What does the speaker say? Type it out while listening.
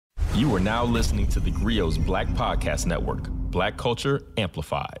You are now listening to the Grio's Black Podcast Network, Black Culture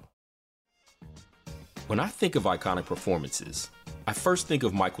Amplified. When I think of iconic performances, I first think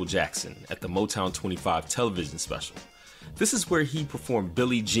of Michael Jackson at the Motown 25 television special. This is where he performed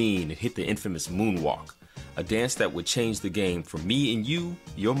Billie Jean and hit the infamous moonwalk, a dance that would change the game for me and you,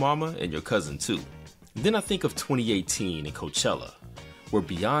 your mama, and your cousin too. Then I think of 2018 in Coachella, where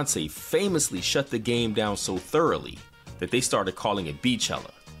Beyonce famously shut the game down so thoroughly that they started calling it Beachella,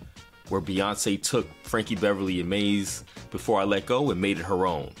 where Beyonce took Frankie Beverly and Maze Before I Let Go and made it her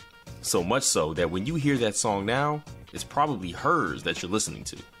own. So much so that when you hear that song now, it's probably hers that you're listening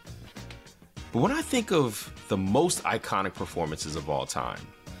to. But when I think of the most iconic performances of all time,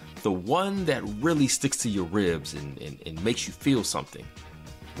 the one that really sticks to your ribs and makes you feel something,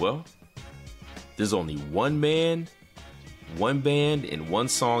 well, there's only one man, one band, and one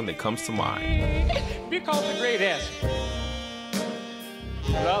song that comes to mind. Because the greatest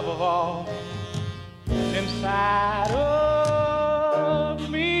love of all inside of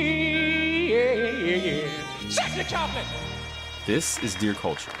me, yeah. Sexy chocolate! This is Dear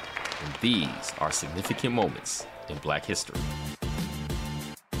Culture, and these are significant moments in Black history.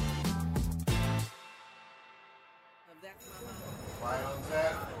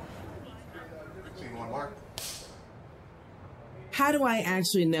 How do I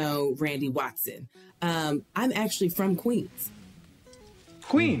actually know Randy Watson? I'm actually from Queens.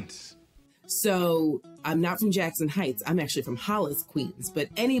 Queens? So I'm not from Jackson Heights. I'm actually from Hollis, Queens. But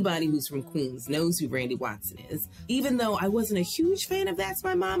anybody who's from Queens knows who Randy Watson is. Even though I wasn't a huge fan of That's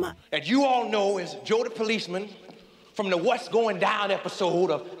My Mama. And you all know is Joe the Policeman from the What's Going Down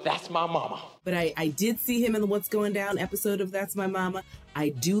episode of That's My Mama. But I did see him in the What's Going Down episode of That's My Mama. I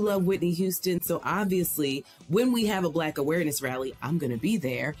do love Whitney Houston. So obviously, when we have a Black awareness rally, I'm going to be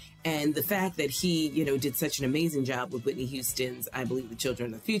there. And the fact that he, did such an amazing job with Whitney Houston's I Believe the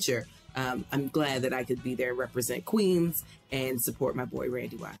Children of the Future, I'm glad that I could be there and represent Queens and support my boy,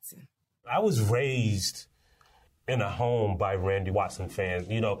 Randy Watson. I was raised in a home by Randy Watson fans.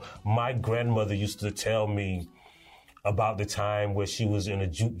 My grandmother used to tell me about the time where she was in a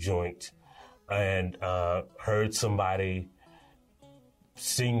juke joint and heard somebody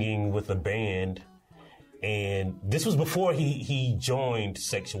singing with a band. And this was before he joined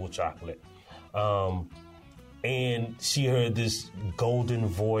Sexual Chocolate. And she heard this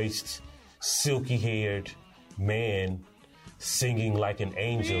golden-voiced, silky-haired man singing like an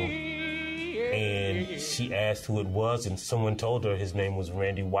angel. And she asked who it was, and someone told her his name was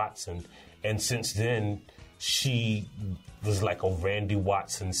Randy Watson. And since then, she was like a Randy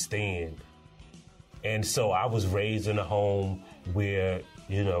Watson stan. And so I was raised in a home where,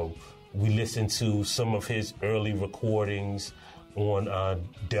 we listened to some of his early recordings on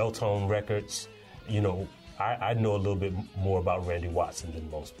Deltone Records. I know a little bit more about Randy Watson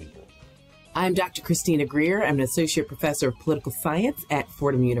than most people. I'm Dr. Christina Greer. I'm an associate professor of political science at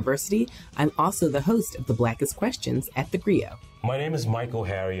Fordham University. I'm also the host of the Blackest Questions at the Grio. My name is Michael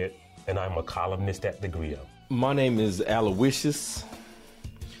Harriet, and I'm a columnist at the Grio. My name is Aloysius.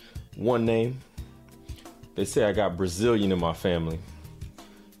 One name. They say I got Brazilian in my family.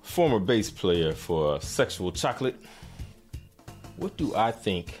 Former bass player for Sexual Chocolate. What do I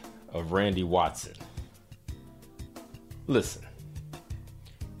think of Randy Watson? Listen,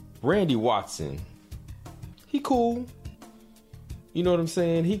 Randy Watson, he cool. You know what I'm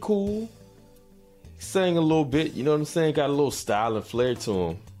saying? He cool. He sang a little bit, you know what I'm saying? Got a little style and flair to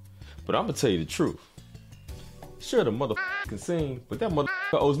him. But I'm gonna tell you the truth. Sure, the motherfucker can sing, but that motherfucker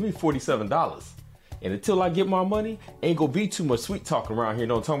owes me $47. And until I get my money, ain't gonna be too much sweet talking around here. You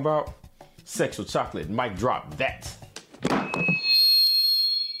know what I'm talking about? Sexual Chocolate, mic drop that.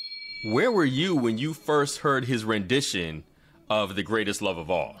 Where were you when you first heard his rendition of The Greatest Love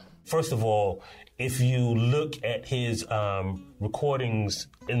of All? First of all, if you look at his recordings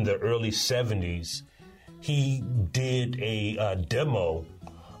in the early 70s, he did a demo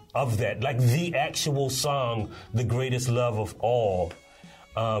of that, like the actual song, The Greatest Love of All.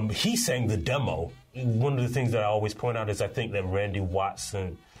 He sang the demo. One of the things that I always point out is I think that Randy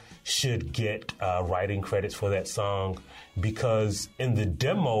Watson should get writing credits for that song, because in the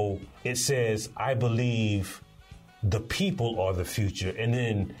demo, it says, I believe the people are the future. And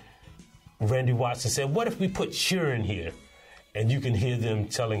then Randy Watson said, what if we put children here? And you can hear them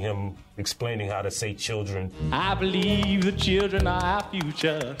telling him, explaining how to say children. I believe the children are our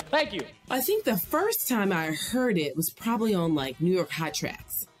future. Thank you. I think the first time I heard it was probably on New York Hot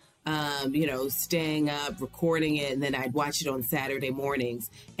Tracks. Staying up, recording it, and then I'd watch it on Saturday mornings.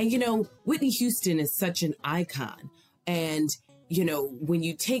 And, Whitney Houston is such an icon. And, when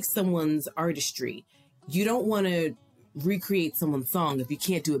you take someone's artistry, you don't want to recreate someone's song if you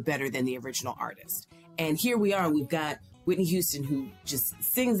can't do it better than the original artist. And here we are, we've got Whitney Houston who just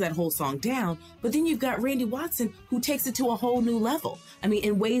sings that whole song down, but then you've got Randy Watson who takes it to a whole new level. I mean,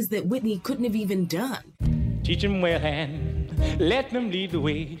 in ways that Whitney couldn't have even done. Teach them well and let them lead the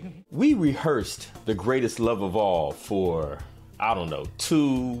way. We rehearsed The Greatest Love of All for,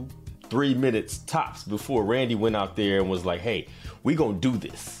 2-3 minutes tops before Randy went out there and was like, hey, we gonna do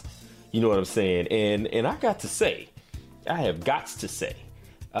this. You know what I'm saying? And I got to say, I have gots to say,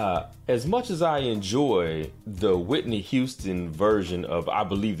 as much as I enjoy the Whitney Houston version of I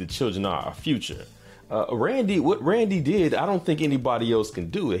Believe the Children Are Our Future, what Randy did, I don't think anybody else can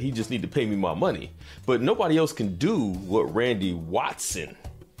do it. He just need to pay me my money. But nobody else can do what Randy Watson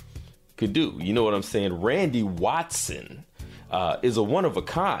could do. You know what I'm saying? Randy Watson is a one of a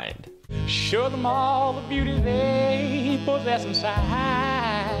kind. Show them all the beauty they possess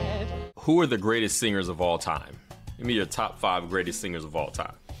inside. Who are the greatest singers of all time? Give me your top 5 greatest singers of all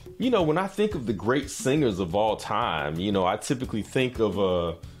time. You know, when I think of the great singers of all time, I typically think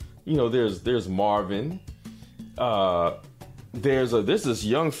of, there's Marvin. There's this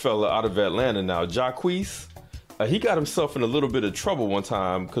young fella out of Atlanta now, Jacquees. He got himself in a little bit of trouble one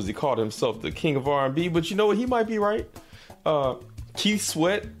time because he called himself the king of R&B, but you know what? He might be right. Keith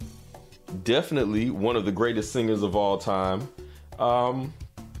Sweat, definitely one of the greatest singers of all time.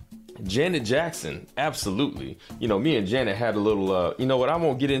 Janet Jackson, absolutely. Me and Janet had a little, you know what? I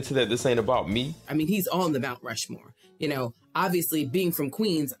won't get into that. This ain't about me. I mean, he's on the Mount Rushmore. Obviously being from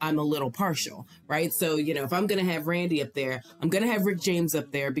Queens, I'm a little partial, right? So, if I'm going to have Randy up there, I'm going to have Rick James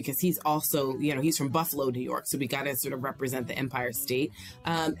up there because he's also, he's from Buffalo, New York. So we got to sort of represent the Empire State.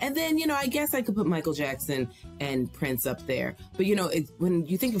 And then, I guess I could put Michael Jackson and Prince up there. But, when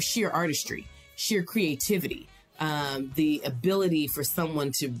you think of sheer artistry, sheer creativity, the ability for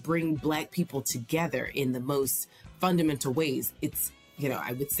someone to bring Black people together in the most fundamental ways, it's,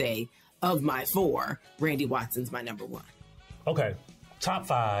 I would say of my 4, Randy Watson's my number 1. Okay, top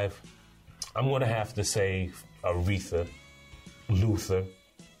 5, I'm going to have to say Aretha, Luther,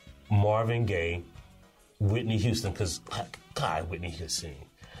 Marvin Gaye, Whitney Houston, because, God, Whitney can sing.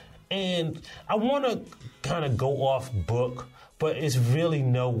 And I want to kind of go off book, but it's really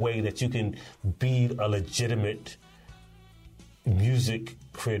no way that you can be a legitimate music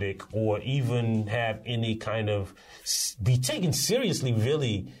critic or even have any kind of be taken seriously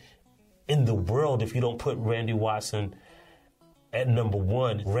really in the world if you don't put Randy Watson at number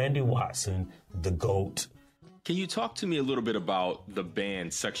 1. Randy Watson, the GOAT. Can you talk to me a little bit about the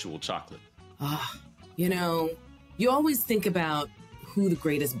band Sexual Chocolate? You always think about who the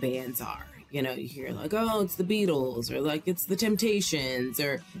greatest bands are. You hear like, oh, it's the Beatles, or like it's the Temptations,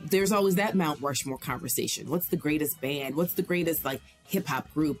 or there's always that Mount Rushmore conversation. What's the greatest band? What's the greatest like hip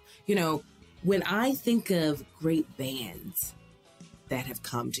hop group? When I think of great bands that have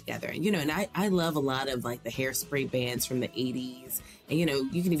come together, and I love a lot of like the Hairspray bands from the 80s. And,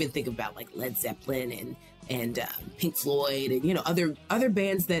 you can even think about like Led Zeppelin and Pink Floyd and, other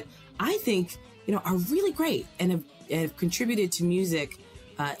bands that I think, are really great and have contributed to music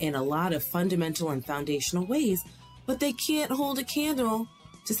in a lot of fundamental and foundational ways, but they can't hold a candle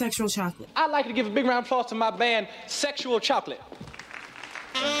to Sexual Chocolate. I'd like to give a big round of applause to my band, Sexual Chocolate.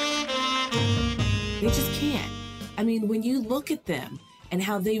 They just can't. I mean, when you look at them and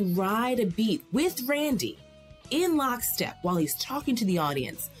how they ride a beat with Randy in lockstep while he's talking to the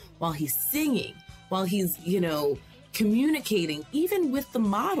audience, while he's singing, while he's, communicating, even with the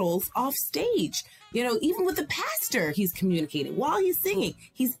models off stage, even with the pastor, he's communicating while he's singing.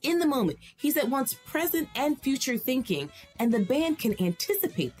 He's in the moment. He's at once present and future thinking, and the band can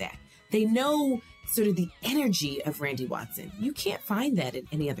anticipate that. They know sort of the energy of Randy Watson. You can't find that in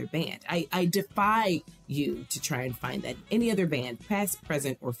any other band. I defy you to try and find that in any other band, past,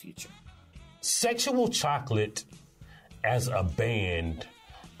 present, or future. Sexual Chocolate as a band,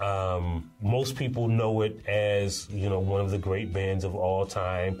 most people know it as, one of the great bands of all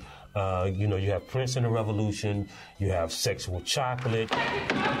time. You have Prince and the Revolution, you have Sexual Chocolate.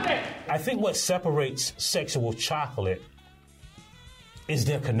 I think what separates Sexual Chocolate is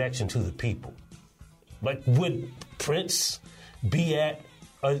their connection to the people. Like, would Prince be at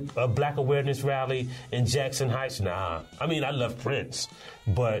a Black awareness rally in Jackson Heights? Nah. I mean, I love Prince,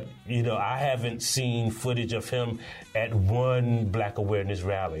 but, I haven't seen footage of him at one Black awareness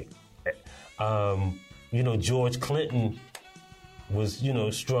rally. George Clinton was,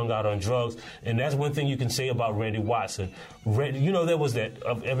 strung out on drugs. And that's one thing you can say about Randy Watson. There was that,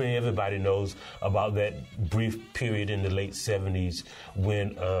 everybody knows about that brief period in the late 70s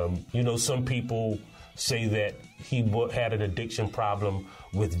when, some people say that he had an addiction problem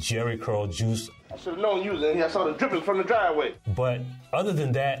with Jerry Curl juice. I should have known you was in here. I saw the dripping from the driveway. But other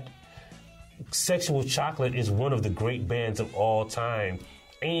than that, Sexual Chocolate is one of the great bands of all time.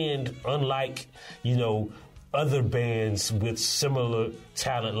 And unlike, other bands with similar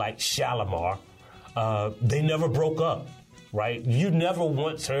talent like Shalimar, they never broke up, right? You never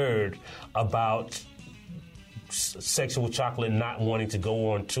once heard about Sexual Chocolate not wanting to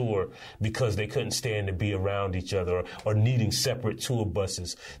go on tour because they couldn't stand to be around each other or needing separate tour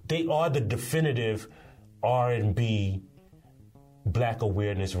buses. They are the definitive R&B Black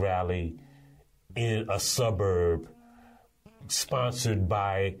awareness rally in a suburb sponsored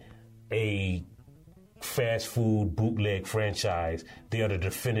by a fast food bootleg franchise. They are the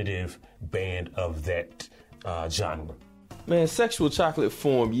definitive band of that genre. Man, Sexual Chocolate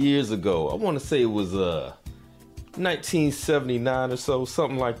formed years ago. I want to say it was 1979 or so,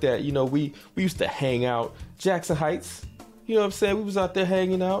 something like that. We used to hang out Jackson Heights. You know what I'm saying? We was out there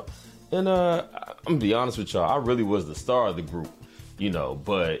hanging out. And I'm gonna be honest with y'all, I really was the star of the group,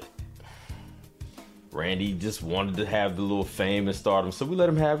 but Randy just wanted to have the little fame and stardom, so we let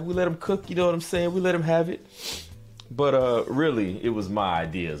him have it. We let him cook, you know what I'm saying? We let him have it. But really, it was my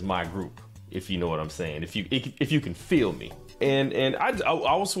ideas, my group, if you know what I'm saying. If you can feel me. And I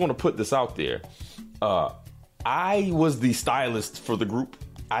also want to put this out there. I was the stylist for the group.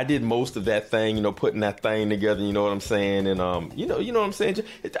 I did most of that thing, putting that thing together, you know what I'm saying? And, you know what I'm saying?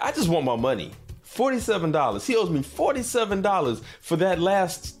 I just want my money. $47. He owes me $47 for that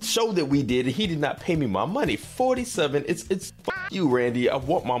last show that we did, and he did not pay me my money. $47. It's you, Randy. I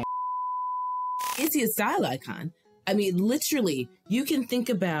want my. Is he a style icon? I mean, literally, you can think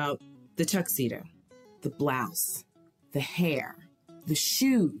about the tuxedo, the blouse, the hair, the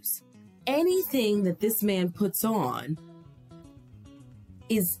shoes. Anything that this man puts on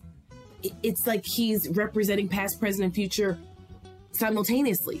it's like he's representing past, present, and future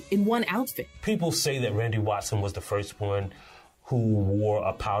simultaneously in one outfit. People say that Randy Watson was the first one who wore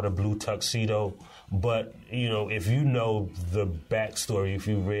a powder blue tuxedo, but if you know the backstory, if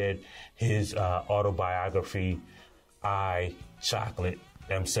you read his autobiography, I, Chocolate,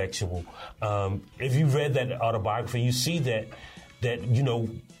 Am Sexual, if you read that autobiography, you see that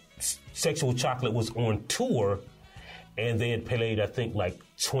Sexual Chocolate was on tour, and they had played, I think, like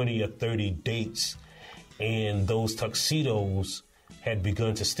 20 or 30 dates, and those tuxedos had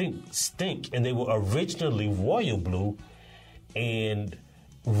begun to stink, and they were originally royal blue, and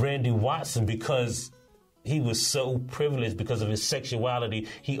Randy Watson, because he was so privileged because of his sexuality,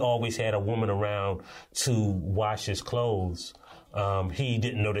 he always had a woman around to wash his clothes. He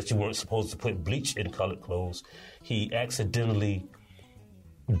didn't know that you weren't supposed to put bleach in colored clothes. He accidentally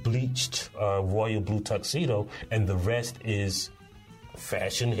bleached a royal blue tuxedo, and the rest is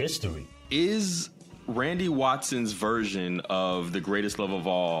fashion history. Is Randy Watson's version of The Greatest Love of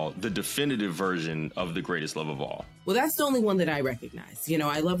All the definitive version of The Greatest Love of All? Well, that's the only one that I recognize.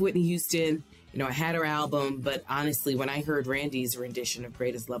 I love Whitney Houston. I had her album, but honestly, when I heard Randy's rendition of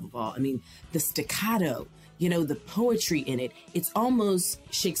Greatest Love of All, I mean, the staccato, the poetry in it, it's almost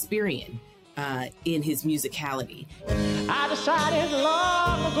Shakespearean in his musicality. I decided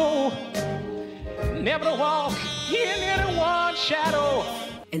long ago never to walk in anyone's shadow.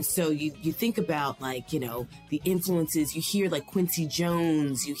 And so you think about the influences. You hear like Quincy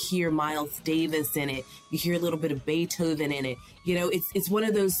Jones, you hear Miles Davis in it, you hear a little bit of Beethoven in it. It's one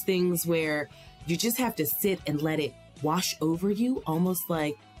of those things where you just have to sit and let it wash over you, almost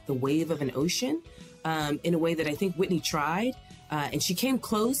like the wave of an ocean, in a way that I think Whitney tried. And she came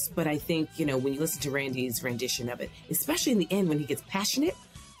close, but I think, when you listen to Randy's rendition of it, especially in the end when he gets passionate,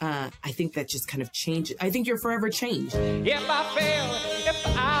 I think that just kind of changes. I think you're forever changed. If I fail, if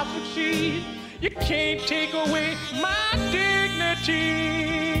I succeed, you can't take away my dignity.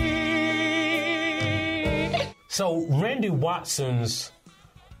 So Randy Watson's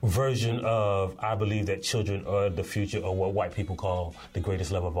version of I Believe That Children Are the Future, or what white people call The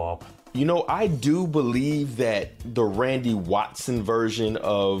Greatest Love of All. I do believe that the Randy Watson version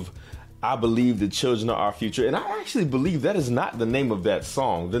of I Believe the Children Are Our Future, and I actually believe that is not the name of that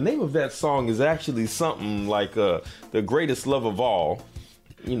song. The name of that song is actually something like The Greatest Love of All,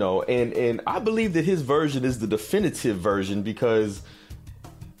 and I believe that his version is the definitive version because,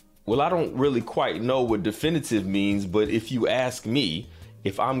 well, I don't really quite know what definitive means, but if you ask me,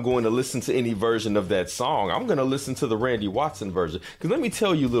 if I'm going to listen to any version of that song, I'm going to listen to the Randy Watson version. Because let me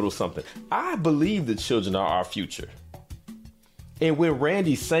tell you a little something. I believe the children are our future. And when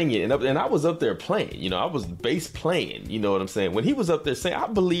Randy sang it, and I was up there playing, I was bass playing, you know what I'm saying? When he was up there saying, I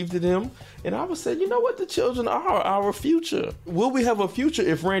believed in him, and I was saying, you know what? The children are our future. Will we have a future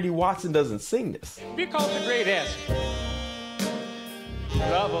if Randy Watson doesn't sing this? Because the greatest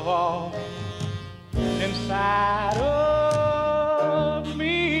love of all inside of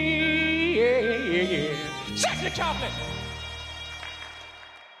me. Yeah. Sexy chocolate.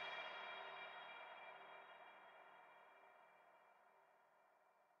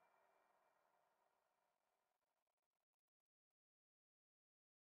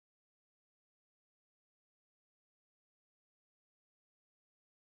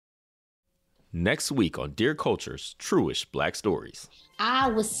 Next week on Dear Culture's Truish Black Stories. I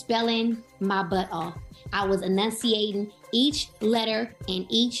was spelling my butt off. I was enunciating each letter and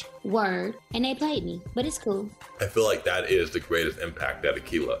each word, and they played me, but it's cool. I feel like that is the greatest impact that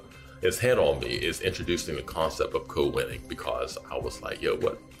Akilah has had on me, is introducing the concept of co-winning, because I was like, yo,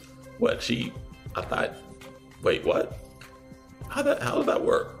 what? I thought, wait, what? How does that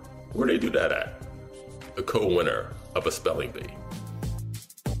work? Where do they do that at? A co-winner of a spelling bee.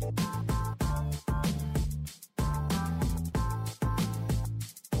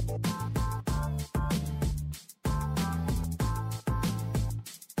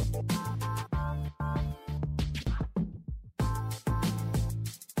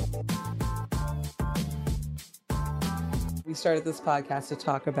 We started this podcast to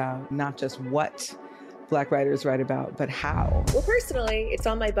talk about not just what Black writers write about, but how. Well, personally, it's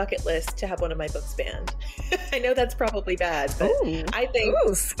on my bucket list to have one of my books banned. I know that's probably bad, but I think...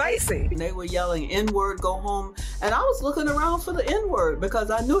 Ooh, spicy. They were yelling N-word, go home. And I was looking around for the N-word because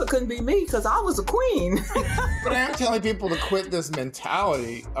I knew it couldn't be me because I was a queen. But I'm telling people to quit this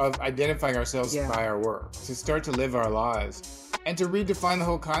mentality of identifying ourselves by our work, to start to live our lives, and to redefine the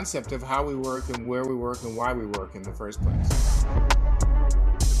whole concept of how we work and where we work and why we work in the first place.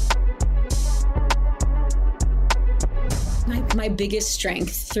 My biggest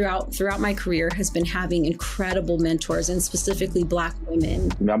strength throughout my career has been having incredible mentors, and specifically Black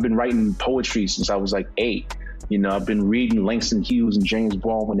women. I've been writing poetry since I was like 8. I've been reading Langston Hughes and James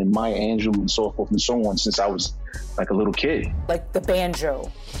Baldwin and Maya Angelou and so forth and so on since I was like a little kid. Like the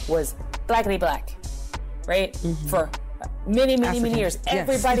banjo was blackity black, right? Mm-hmm. For many years.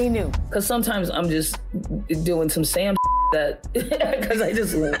 Everybody knew. Because sometimes I'm just doing some Sam that because I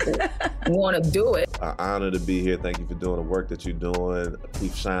just want to do it. An honor to be here. Thank you for doing the work that you're doing.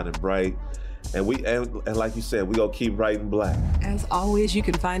 Keep shining bright. And like you said, we gonna keep writing black. As always, you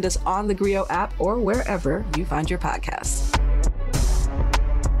can find us on the Griot app or wherever you find your podcasts.